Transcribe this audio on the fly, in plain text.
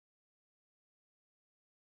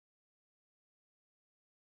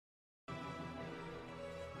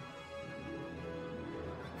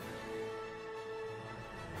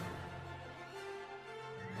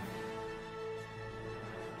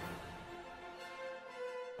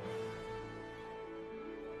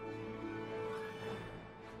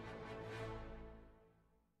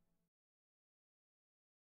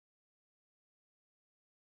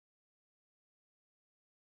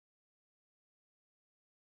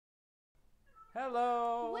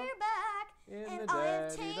Hello. We're back, In and the I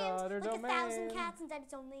have daddy-daughter tamed like 1,000 domain. cats, and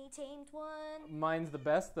Daddy's only tamed one. Mine's the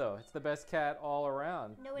best though. It's the best cat all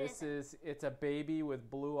around. No, it isn't. It's a baby with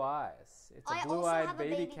blue eyes. It's a I also blue-eyed have a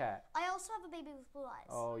baby cat. I also have a baby with blue eyes.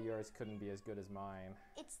 Oh, yours couldn't be as good as mine.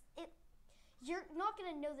 You're not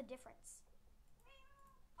gonna know the difference.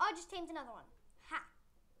 Oh, I just tamed another one. Ha!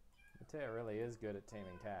 Matea really is good at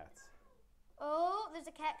taming cats. Oh, there's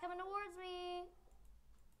a cat coming towards me.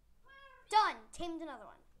 Done. Tamed another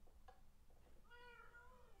one.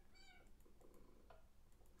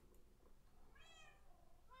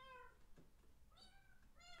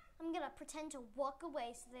 I'm gonna pretend to walk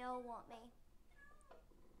away so they all want me.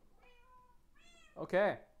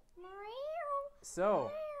 Okay.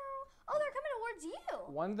 So, Oh, they're coming towards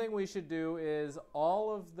you. one thing we should do is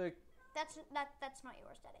all of the That's not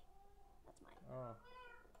yours, Daddy. That's mine. Oh.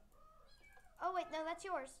 Oh wait, no, that's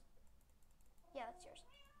yours. Yeah, that's yours.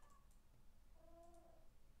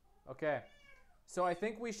 Okay. So I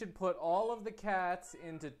think we should put all of the cats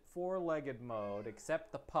into four-legged mode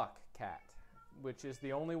except the puck cat, which is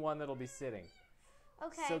the only one that'll be sitting.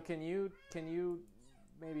 Okay. So can you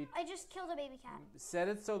maybe I just killed a baby cat. set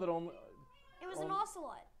it so that only It was an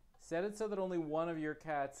ocelot. set it so that only one of your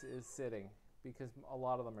cats is sitting, because a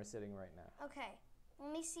lot of them are sitting right now. Okay.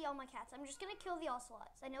 Let me see all my cats. I'm just gonna kill the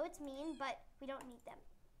ocelots. I know it's mean, but we don't need them.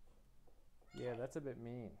 Yeah, that's a bit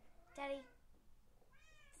mean. Daddy,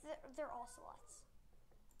 they're ocelots.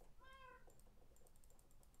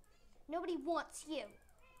 Nobody wants you.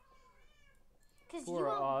 Because you Poor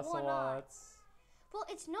have one eye. ocelots. Well,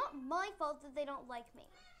 it's not my fault that they don't like me.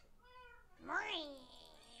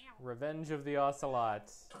 Revenge of the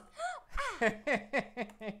ocelots.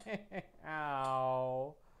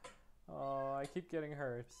 Ow. Oh, I keep getting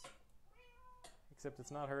hurt. Except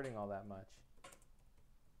it's not hurting all that much.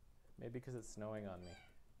 Maybe because it's snowing on me.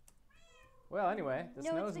 Well, anyway, the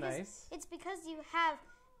snow's nice. It's because you have,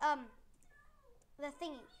 the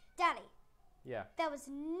thingy. Daddy, Yeah. that was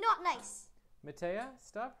not nice. Matea,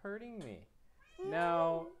 stop hurting me.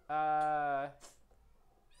 Now,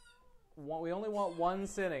 we only want one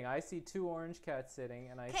sitting. I see two orange cats sitting,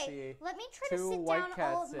 and I Okay, see let me try to two sit white down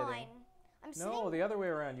cats all of sitting. mine. I'm No, sitting. the other way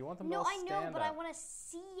around. You want them to No, all I stand know, but I up. want to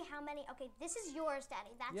see how many. Okay, this is yours, Daddy.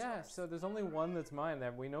 That's Yeah, yours. so there's only one that's mine.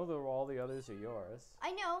 That we know that all the others are yours.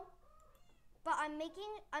 I know, but I'm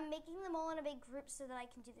making them all in a big group so that I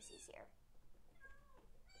can do this easier.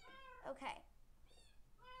 Okay,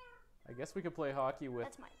 I guess we could play hockey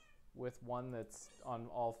that's mine. with one that's on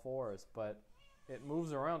all fours, but it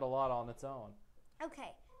moves around a lot on its own.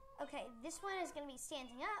 Okay, this one is gonna be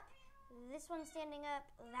standing up. This one's standing up.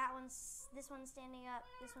 This one's standing up.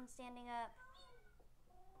 This one's standing up.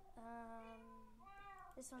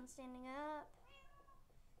 This one's standing up.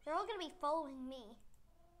 They're all gonna be following me.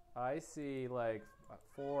 I see like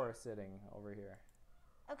four sitting over here.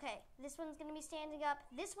 Okay, this one's gonna be standing up.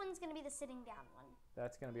 This one's gonna be the sitting down one.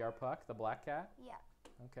 That's going to be our puck, the black cat. Yeah.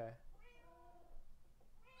 Okay.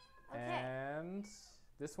 Okay. And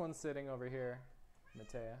this one's sitting over here,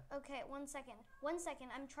 Matea. Okay, 1 second. 1 second.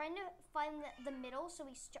 I'm trying to find the middle, so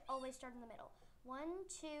we always start in the middle. 1,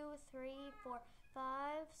 2, 3, 4, 5,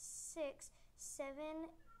 6, 7,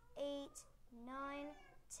 8, 9,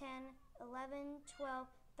 10, 11, 12,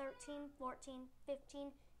 13, 14,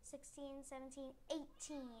 15, 16, 17,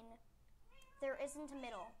 18. There isn't a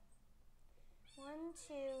middle. 1,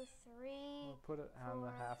 2, 3. We'll put it on the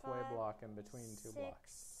 4, halfway 5, block in between two 6,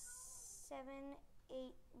 blocks. 7,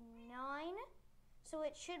 8, 9. So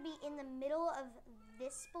it should be in the middle of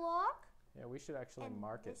this block. Yeah, we should actually And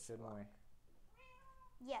mark it, this shouldn't block.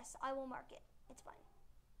 we? Yes, I will mark it. It's fine.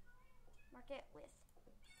 Mark it with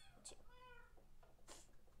 2.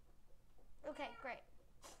 Okay, great.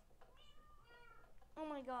 Oh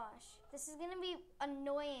my gosh. This is going to be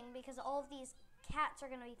annoying because all of these cats are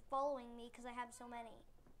going to be following me because I have so many.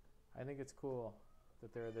 I think it's cool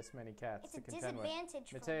that there are this many cats It's to a contend with. disadvantage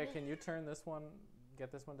for Matea, me. can you turn this one,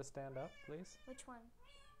 get this one to stand up, please? Which one?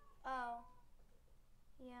 Oh.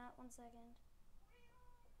 Yeah, 1 second.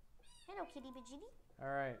 Hello, kitty bajitty. All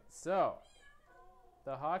right, so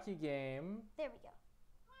the hockey game, There we go.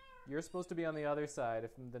 you're supposed to be on the other side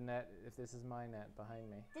if this is my net behind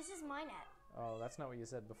me. This is my net. Oh, that's not what you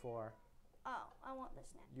said before. Oh, I want this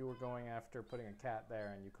net. You were going after putting a cat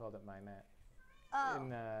there and you called it my net. Oh. In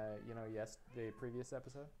the previous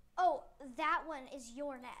episode? Oh, that one is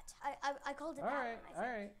your net. I called it All that right, one, I think. all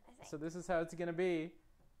right. I think. So this is how it's going to be.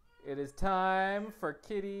 It is time for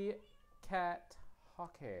kitty cat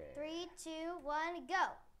hockey. 3, 2, 1, go.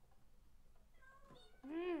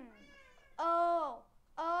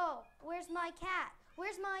 Oh, where's my cat?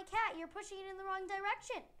 Where's my cat? You're pushing it in the wrong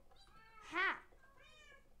direction. Ha!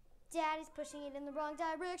 Daddy's pushing it in the wrong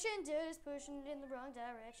direction. Daddy's pushing it in the wrong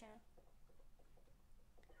direction.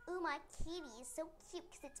 Ooh, my kitty is so cute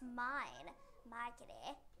because it's mine. My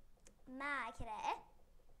kitty. My kitty.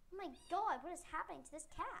 Oh my god, what is happening to this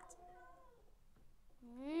cat?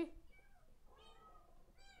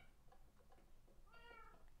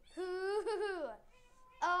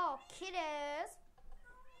 Oh, kitties.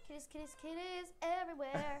 Kitties, kitties, kitties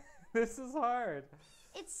everywhere. This is hard.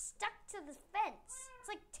 It's stuck to the fence. It's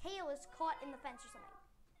like tail is caught in the fence or something.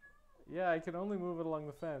 Yeah, I can only move it along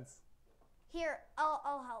the fence. Here,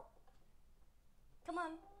 I'll help. Come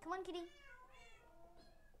on, kitty.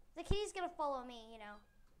 The kitty's gonna follow me, you know.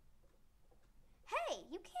 Hey,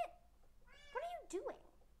 you can't. What are you doing?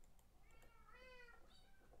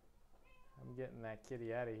 I'm getting that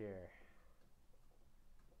kitty out of here.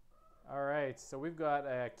 All right, so we've got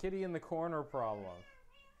a kitty in the corner problem.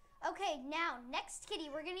 Okay, now, next kitty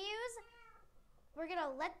we're gonna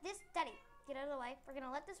let this, Daddy, get out of the way. We're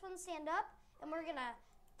gonna let this one stand up, and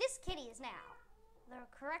this kitty is now the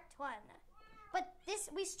correct one. But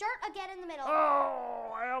we start again in the middle.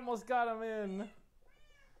 Oh, I almost got him in.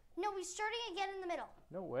 No, we're starting again in the middle.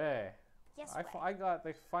 No way. Yes,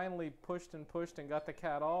 they finally pushed and got the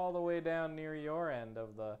cat all the way down near your end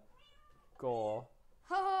of the goal.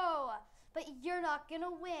 Ho! But you're not gonna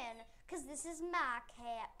win, because this is my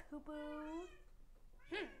cat, poo-poo.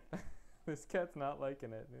 This cat's not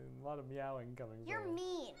liking it. There's a lot of meowing coming from You're it.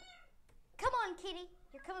 mean. Come on, kitty.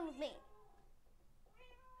 You're coming with me.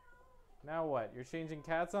 Now what? You're changing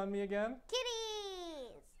cats on me again?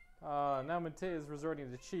 Kitties! Now Matei is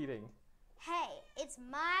resorting to cheating. Hey, it's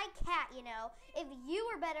my cat, you know. If you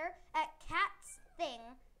were better at cat's thing,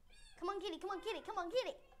 come on, kitty, come on, kitty, come on,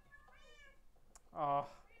 kitty. Oh,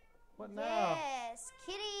 what now? Yes,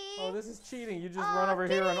 kitty. Oh, this is cheating. You just run over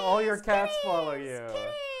here and all your cats follow you.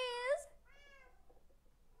 Kitties.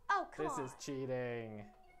 Oh, come on. This is cheating.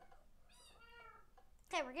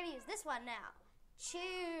 Okay, we're gonna use this one now.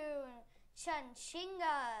 Chunchingas.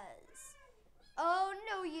 Oh,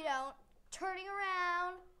 no, you don't. Turning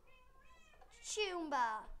around.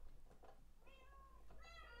 Choomba.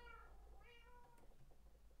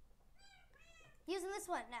 Using this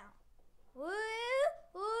one now. Woo!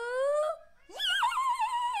 Woo! Yeah!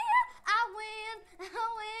 I win!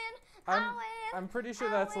 I'm pretty sure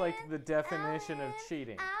that's like the definition of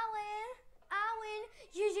cheating. I win!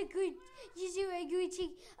 You're a good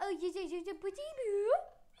chick. Oh, you're a pretty boo.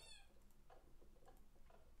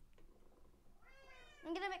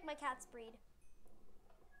 I'm gonna make my cats breed.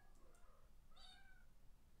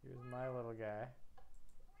 Here's my little guy.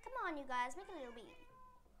 Come on, you guys, make a little beat.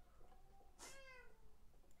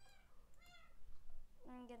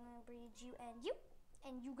 I'm gonna breed you and you.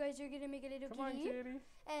 And you guys are gonna make a little kitty. Come on, kitty.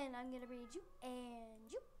 And I'm gonna breed you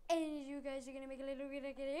and you. And you guys are gonna make a little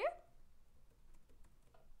kitty.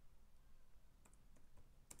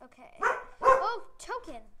 Okay. Oh,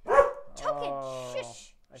 Token. Token. Oh,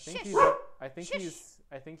 Shush. I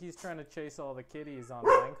think he's trying to chase all the kitties on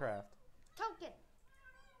Minecraft. Token.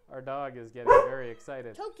 Our dog is getting very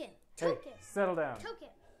excited. Token. Hey, Token. settle down. Token.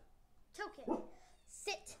 Token.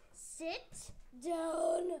 Sit.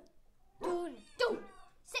 Down. Down.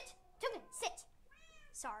 Sit. Token. Sit.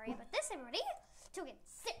 Sorry about this, everybody. Token.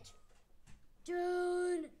 Sit.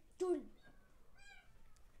 Down.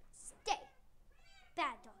 Stay.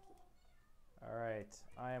 Bad doggy. All right,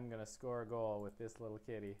 I am gonna score a goal with this little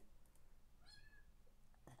kitty.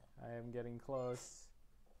 I am getting close.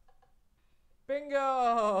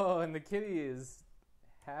 Bingo! And the kitty is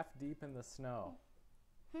half deep in the snow.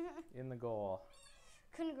 In the goal.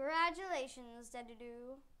 Congratulations,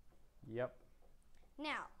 Dedudoo. Yep.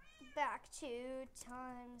 Now, back to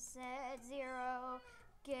time, set, 0,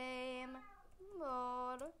 game,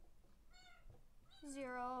 mode,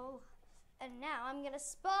 0. And now I'm going to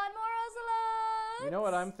spawn more ocelots. You know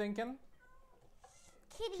what I'm thinking?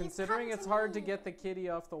 Kitty, Considering it's hard to get the kitty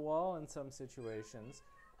off the wall in some situations,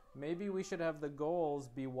 maybe we should have the goals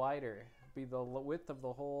be wider, be the width of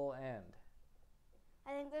the whole end.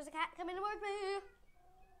 I think there's a cat coming towards me.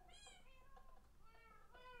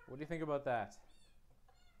 What do you think about that?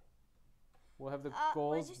 We'll have the what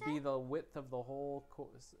goals did you say? be the width of the whole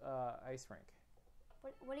ice rink.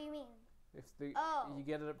 What do you mean? If you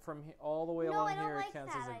get it from all the way No, along I don't here, like it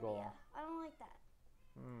counts that as a goal. idea. I don't like that.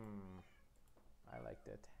 I liked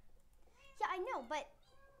it. Yeah, I know, but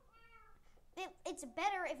it's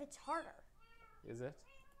better if it's harder. Is it?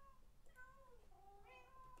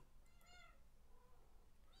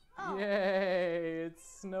 Oh. Yay! It's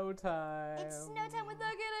snow time. It's snow time with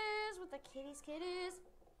the kitties, kitties.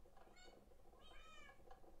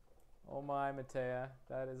 Oh my, Matea.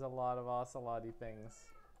 That is a lot of ocelot-y things.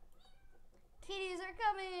 Kitties are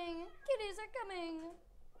coming! Kitties are coming!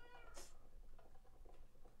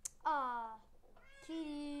 Ah,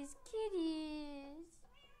 kitties, kitties.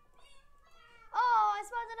 Oh, I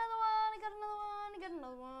spawned another one. I got another one. I got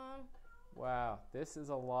another one. Wow, this is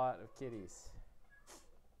a lot of kitties.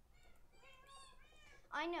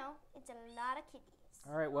 I know, it's a lot of kitties.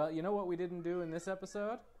 All right, well, you know what we didn't do in this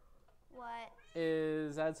episode? What?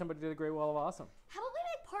 Is add somebody to the Great Wall of Awesome. How about we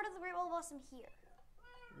make part of the Great Wall of Awesome here?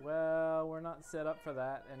 Well, we're not set up for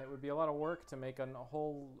that, and it would be a lot of work to make a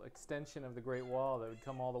whole extension of the Great Wall that would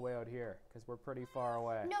come all the way out here, because we're pretty far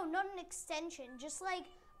away. No, not an extension, just like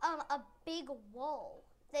a big wall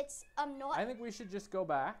that's not. I think we should just go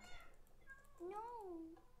back. No.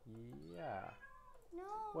 Yeah. No.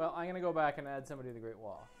 Well, I'm going to go back and add somebody to the Great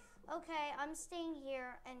Wall. Okay, I'm staying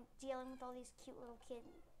here and dealing with all these cute little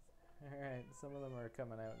kittens. All right, some of them are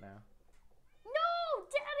coming out now. No,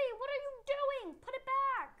 Daddy, what are you doing? Put it back.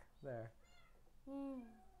 There. Hmm.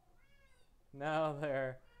 Now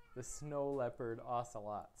they're the snow leopard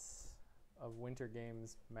ocelots of Winter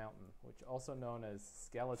Games Mountain, which also known as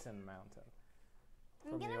Skeleton Mountain.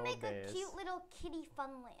 I'm From gonna the make old a days, cute little kitty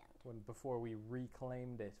funland. before we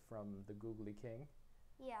reclaimed it from the Googly King.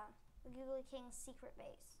 Yeah, the Googly King's secret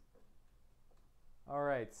base. All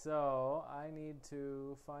right, so I need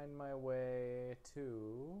to find my way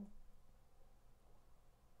to...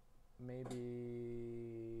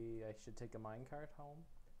 Maybe I should take a minecart home.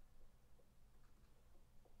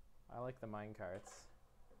 I like the minecarts,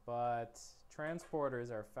 but transporters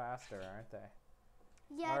are faster, aren't they?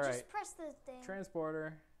 Yeah, All just right. press the thing.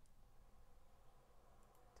 Transporter.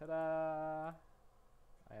 Ta-da!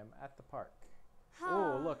 I am at the park.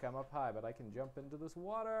 Oh, look, I'm up high, but I can jump into this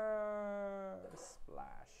water. Splash.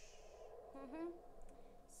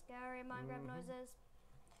 Scary Minecraft Mhm. noises.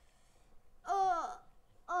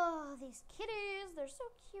 Oh, these kitties, they're so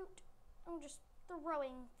cute. I'm just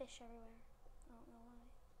throwing fish everywhere. I don't know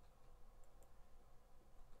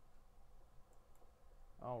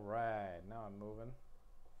why. All right, now I'm moving.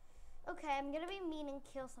 Okay, I'm gonna be mean and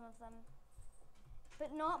kill some of them.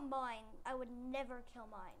 But not mine. I would never kill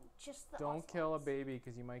mine. Just the Don't kill a ocelots. baby,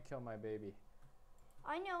 because you might kill my baby.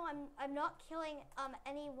 I know. I'm not killing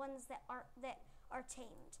any ones that are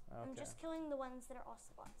tamed. I'm Okay. just killing the ones that are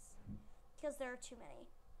ocelots because there are too many.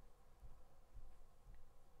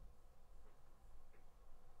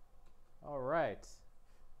 All right.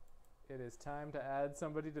 It is time to add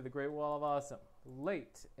somebody to the Great Wall of Awesome.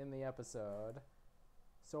 Late in the episode.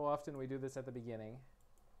 So often we do this at the beginning,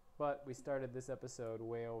 but we started this episode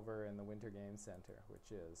way over in the Winter Games Center,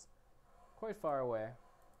 which is quite far away.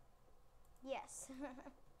 Yes.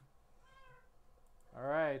 All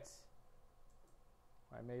right.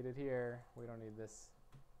 I made it here. We don't need this.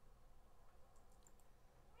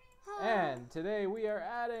 And today we are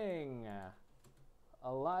adding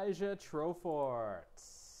Elijah Trofort.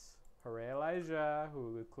 Hooray, Elijah,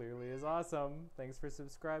 who clearly is awesome. Thanks for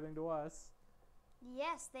subscribing to us.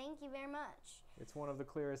 Yes, thank you very much. It's one of the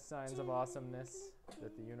clearest signs of awesomeness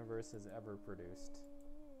that the universe has ever produced,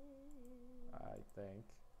 I think.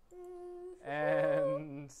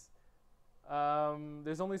 And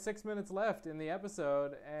there's only 6 minutes left in the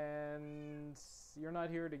episode, and you're not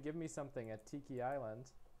here to give me something at Tiki Island.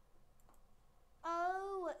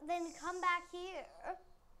 Oh, then come back here.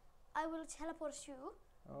 I will teleport you.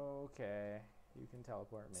 Okay, you can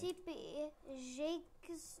teleport me. Tipi,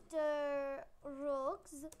 Jakester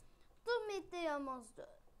Rocks, tu mettez un monster.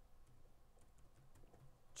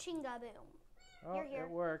 Chingaboom. Oh, You're here. it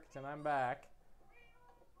worked, and I'm back.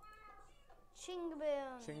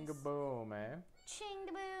 Chingaboom. Chingaboom, eh?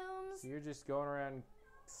 Chingabooms. So you're just going around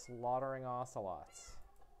slaughtering ocelots.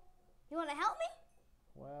 You want to help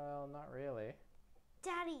me? Well, not really.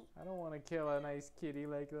 Daddy. I don't want to kill a nice kitty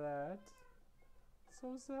like that.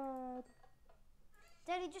 So sad.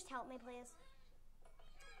 Daddy, just help me, please.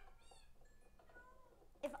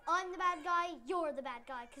 If I'm the bad guy, you're the bad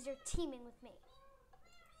guy because you're teaming with me.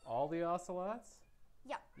 All the ocelots?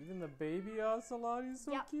 Yep. Even the baby ocelot is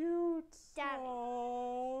so Yep. cute. Daddy.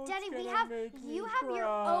 Oh, Daddy, it's we gonna have make me you have your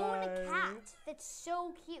own cry. cat that's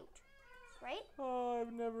so cute, right? Oh,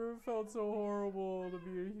 I've never felt so horrible to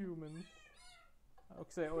be a human.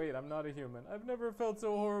 Okay, wait, I'm not a human. I've never felt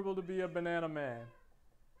so horrible to be a banana man.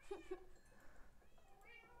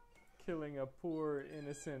 Killing a poor,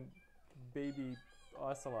 innocent baby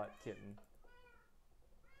ocelot kitten.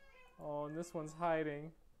 Oh, and this one's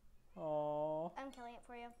hiding. Oh, I'm killing it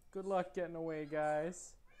for you. good luck getting away,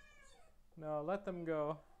 guys. No, let them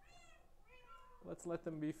go. Let's let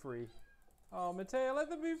them be free. Oh, Matea, let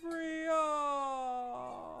them be free.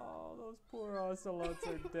 Oh, those poor ocelots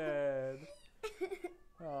are dead.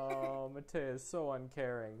 Oh, Matea is so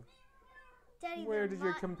uncaring. Daddy, Where did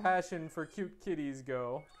your compassion for cute kitties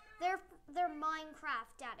go? They're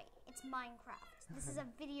Minecraft, Daddy. It's Minecraft. This is a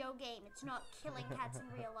video game. It's not killing cats in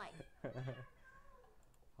real life.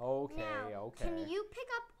 Okay, now, okay. Can you pick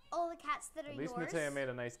up all the cats that are yours? At least Matea made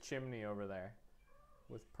a nice chimney over there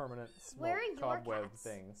with permanent smoke Where are your cobweb cats?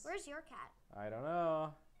 things. Where's your cat? I don't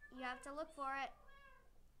know. You have to look for it.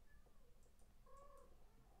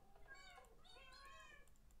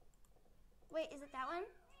 Wait, is it that one?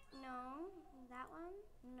 No. That one?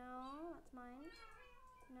 No, that's mine.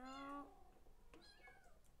 No.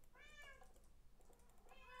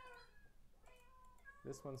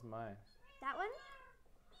 This one's mine. That one?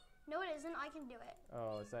 No, it isn't. I can do it.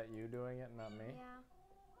 Oh, is that you doing it, not me? Yeah.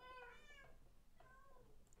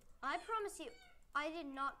 I promise you, I did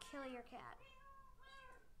not kill your cat.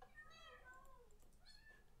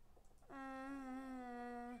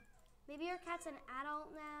 Maybe your cat's an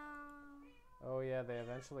adult now. Oh yeah, they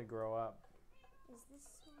eventually grow up. Is this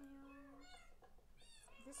one yours?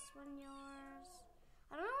 Is this one yours?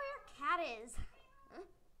 I don't know where your cat is.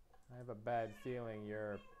 I have a bad feeling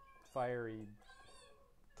your fiery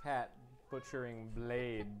cat butchering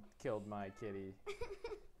blade killed my kitty.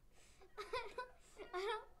 I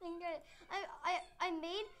don't think I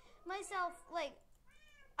made myself, like,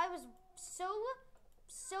 I was so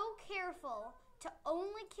careful to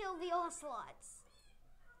only kill the ocelots.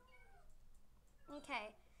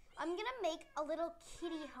 Okay, I'm gonna make a little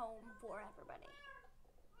kitty home for everybody.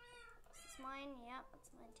 Is this mine? Yeah, that's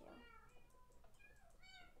mine too.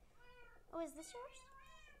 Oh, is this yours?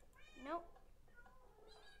 Nope.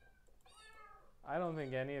 I don't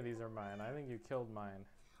think any of these are mine. I think you killed mine.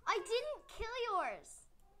 I didn't kill yours.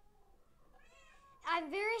 I'm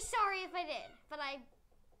very sorry if I did, but I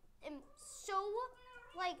am so,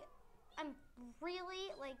 like, I'm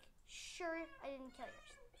really, like, sure I didn't kill yours.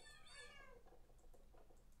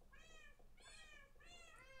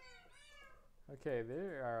 Okay,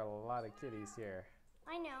 there are a lot of kitties here.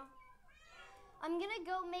 I know. I'm gonna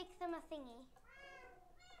go make them a thingy.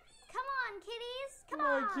 Come on, kitties! Come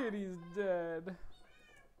on! My kitty's dead.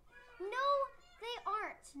 No, they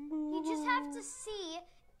aren't. You just have to see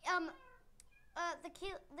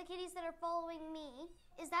the kitties that are following me.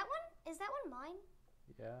 Is that one mine?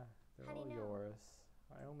 Yeah, they're How do all you know? yours.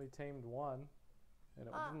 I only tamed one, and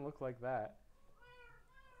it didn't look like that.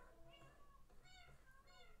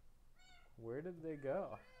 Where did they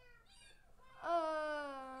go?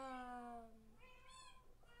 Oh,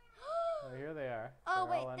 here they are. Oh,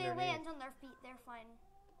 They're all wait, they underneath. land on their feet. They're fine.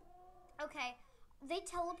 Okay, they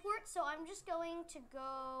teleport, so I'm just going to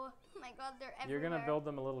go. Oh my god, they're everywhere. You're gonna build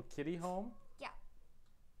them a little kitty home? Yeah.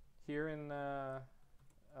 Here in the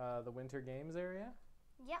Winter Games area?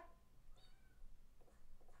 Yep.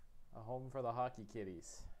 A home for the hockey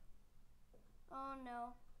kitties. Oh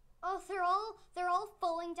no. Oh, they're all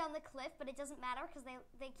falling down the cliff, but it doesn't matter because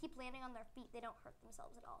they keep landing on their feet. They don't hurt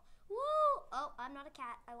themselves at all. Woo! Oh, I'm not a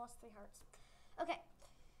cat. I lost 3 hearts. Okay.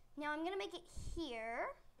 Now I'm gonna make it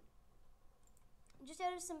here. Just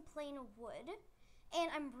out of some plain wood.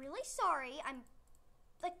 And I'm really sorry. I'm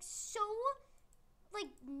like so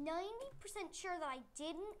 90% sure that I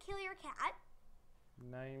didn't kill your cat.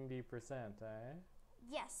 90%, eh?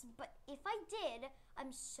 Yes, but if I did,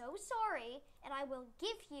 I'm so sorry, and I will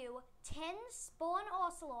give you 10 spawn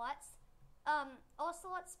ocelots,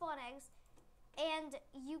 ocelot spawn eggs, and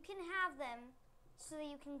you can have them so that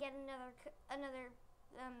you can get another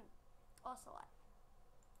ocelot.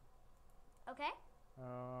 Okay?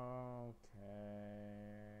 Okay.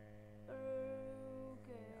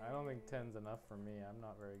 I don't think 10's enough for me. I'm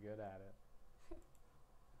not very good at it.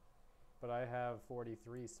 But I have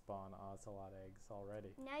 43 spawn ocelot eggs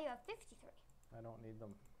already. Now you have 53. I don't need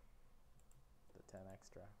them. The 10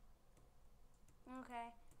 extra.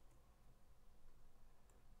 Okay.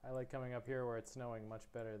 I like coming up here where it's snowing much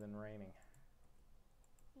better than raining.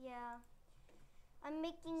 Yeah. I'm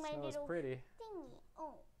making my Snow's little pretty. thingy.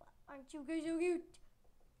 Oh, aren't you guys so cute?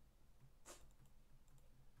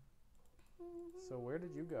 So where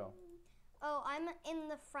did you go? Oh, I'm in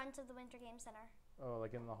the front of the Winter Game Center. Oh,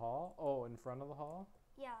 like in the hall? Oh, in front of the hall?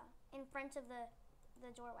 Yeah, in front of the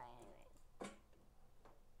doorway anyways.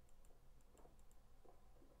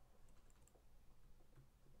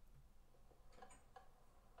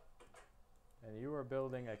 And you are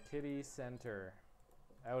building a kitty center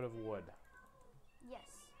out of wood.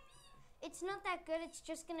 Yes. It's not that good. It's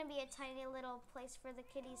just going to be a tiny little place for the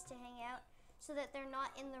kitties to hang out so that they're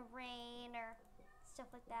not in the rain or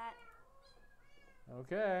stuff like that.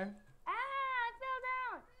 Okay. Ah, I fell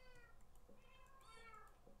down.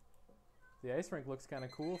 The ice rink looks kind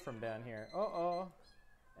of cool from down here. Uh-oh.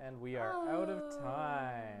 And we are out of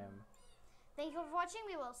time. Thank you for watching.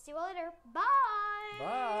 We will see you all later. Bye.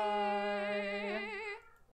 Bye.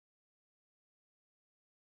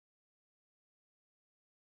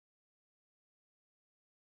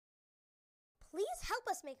 Please help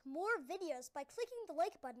us make more videos by clicking the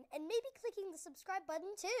like button and maybe clicking the subscribe button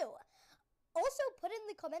too. Also, put in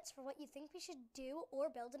the comments for what you think we should do or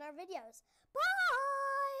build in our videos. Bye!